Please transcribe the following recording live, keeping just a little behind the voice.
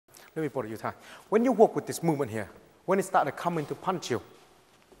Let me borrow your time. When you work with this movement here, when it started coming to punch you,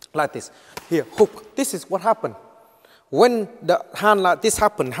 like this, here, hook, this is what happened. When the hand like this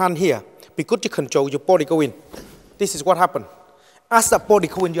happened, hand here, because you control your body go in. This is what happened. As the body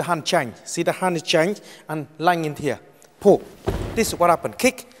go in, your hand change. See the hand is changed and lying in here. Pull. This is what happened.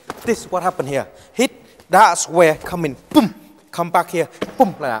 Kick. This is what happened here. Hit. That's where come in. Boom. Come back here. Boom.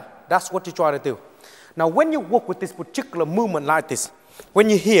 Like that. That's what you try to do. Now, when you work with this particular movement like this, when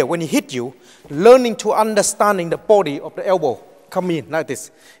you hear, when you hit you, learning to understanding the body of the elbow. Come in like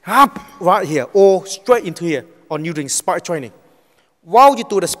this. Up right here or straight into here on using spike training. While you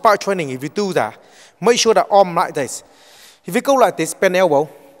do the spike training, if you do that, make sure that arm like this. If you go like this, bend elbow,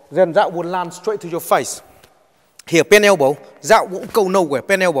 then that will land straight to your face. Here, bend elbow, that won't go nowhere,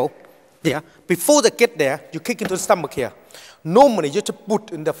 bend elbow. Yeah. Before they get there, you kick into the stomach here. Normally, you just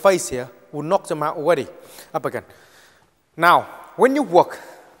put in the face here, will knock them out already. Up again. Now, when you work,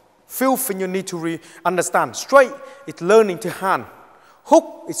 few things you need to understand. Straight, it's learning to hand.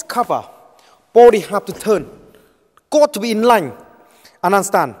 Hook is cover. Body have to turn. Got to be in line.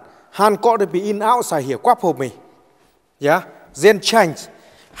 Understand? Hand got to be in outside here. Grapple me. Yeah? Then change.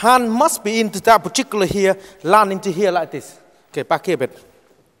 Hand must be into that particular here, land into here like this. Okay, back here a bit.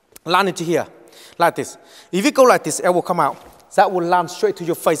 Land into here, like this. If you go like this, elbow come out. That will land straight to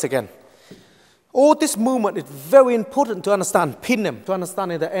your face again. All this movement is very important to understand. Pin them, to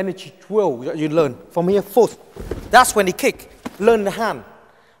understand the energy drill that you learn. From here, foot. That's when you kick. Learn the hand.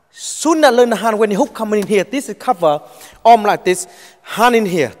 Soon as learn the hand, when you hook coming in here, this is cover, arm like this, hand in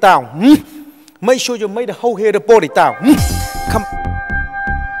here, down. Make sure you make the whole here, the body down. Come.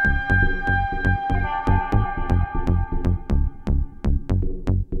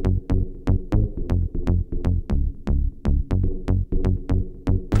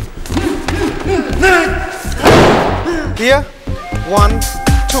 Here, 1,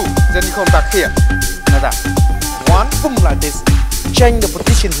 2. Then you come back here, like that. 1, boom, like this. Change the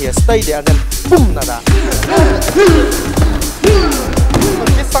position here, stay there, and then boom, like that. On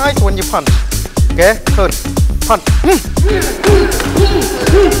this side when you punch. Okay, turn, punch.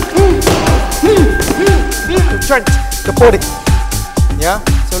 To change the body. Yeah,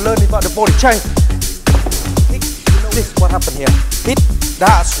 so learn about the body change. This is what happened here. Hit,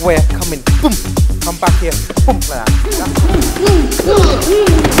 that's where come in. Boom, come back here. Boom, like that.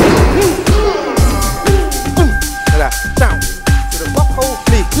 Boom, like that. Down. The rock hold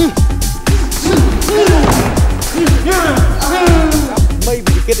me. Maybe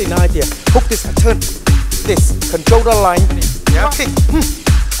you get an idea. Hook this and turn this. Control the line. Yeah. Okay.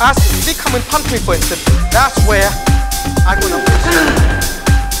 As they come and punch me, for instance, that's where I'm gonna push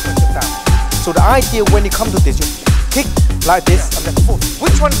it down. So the idea when you come to this, you kick like this and then foot.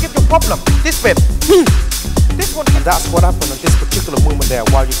 Which one gives you problem? This bit. This one. And that's what happened on this particular movement there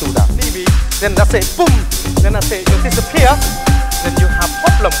while you do that. Maybe. Then I say boom. Then I say you disappear. Then you have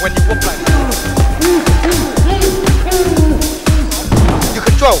problem when you walk like that. You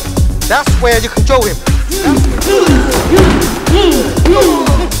control. That's where you control him.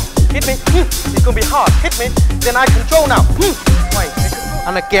 Hit me. It's gonna be hard. Hit me. Then I control now. Right.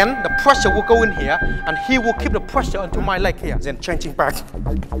 And again, the pressure will go in here, and he will keep the pressure onto my leg here. Then changing back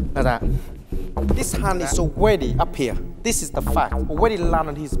like that. This hand is already up here. This is the fact. Already land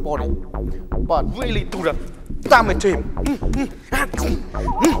on his body, but really do the damage to him.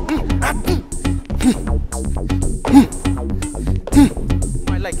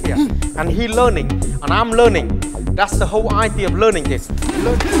 My leg here, and he learning, and I'm learning. That's the whole idea of learning this.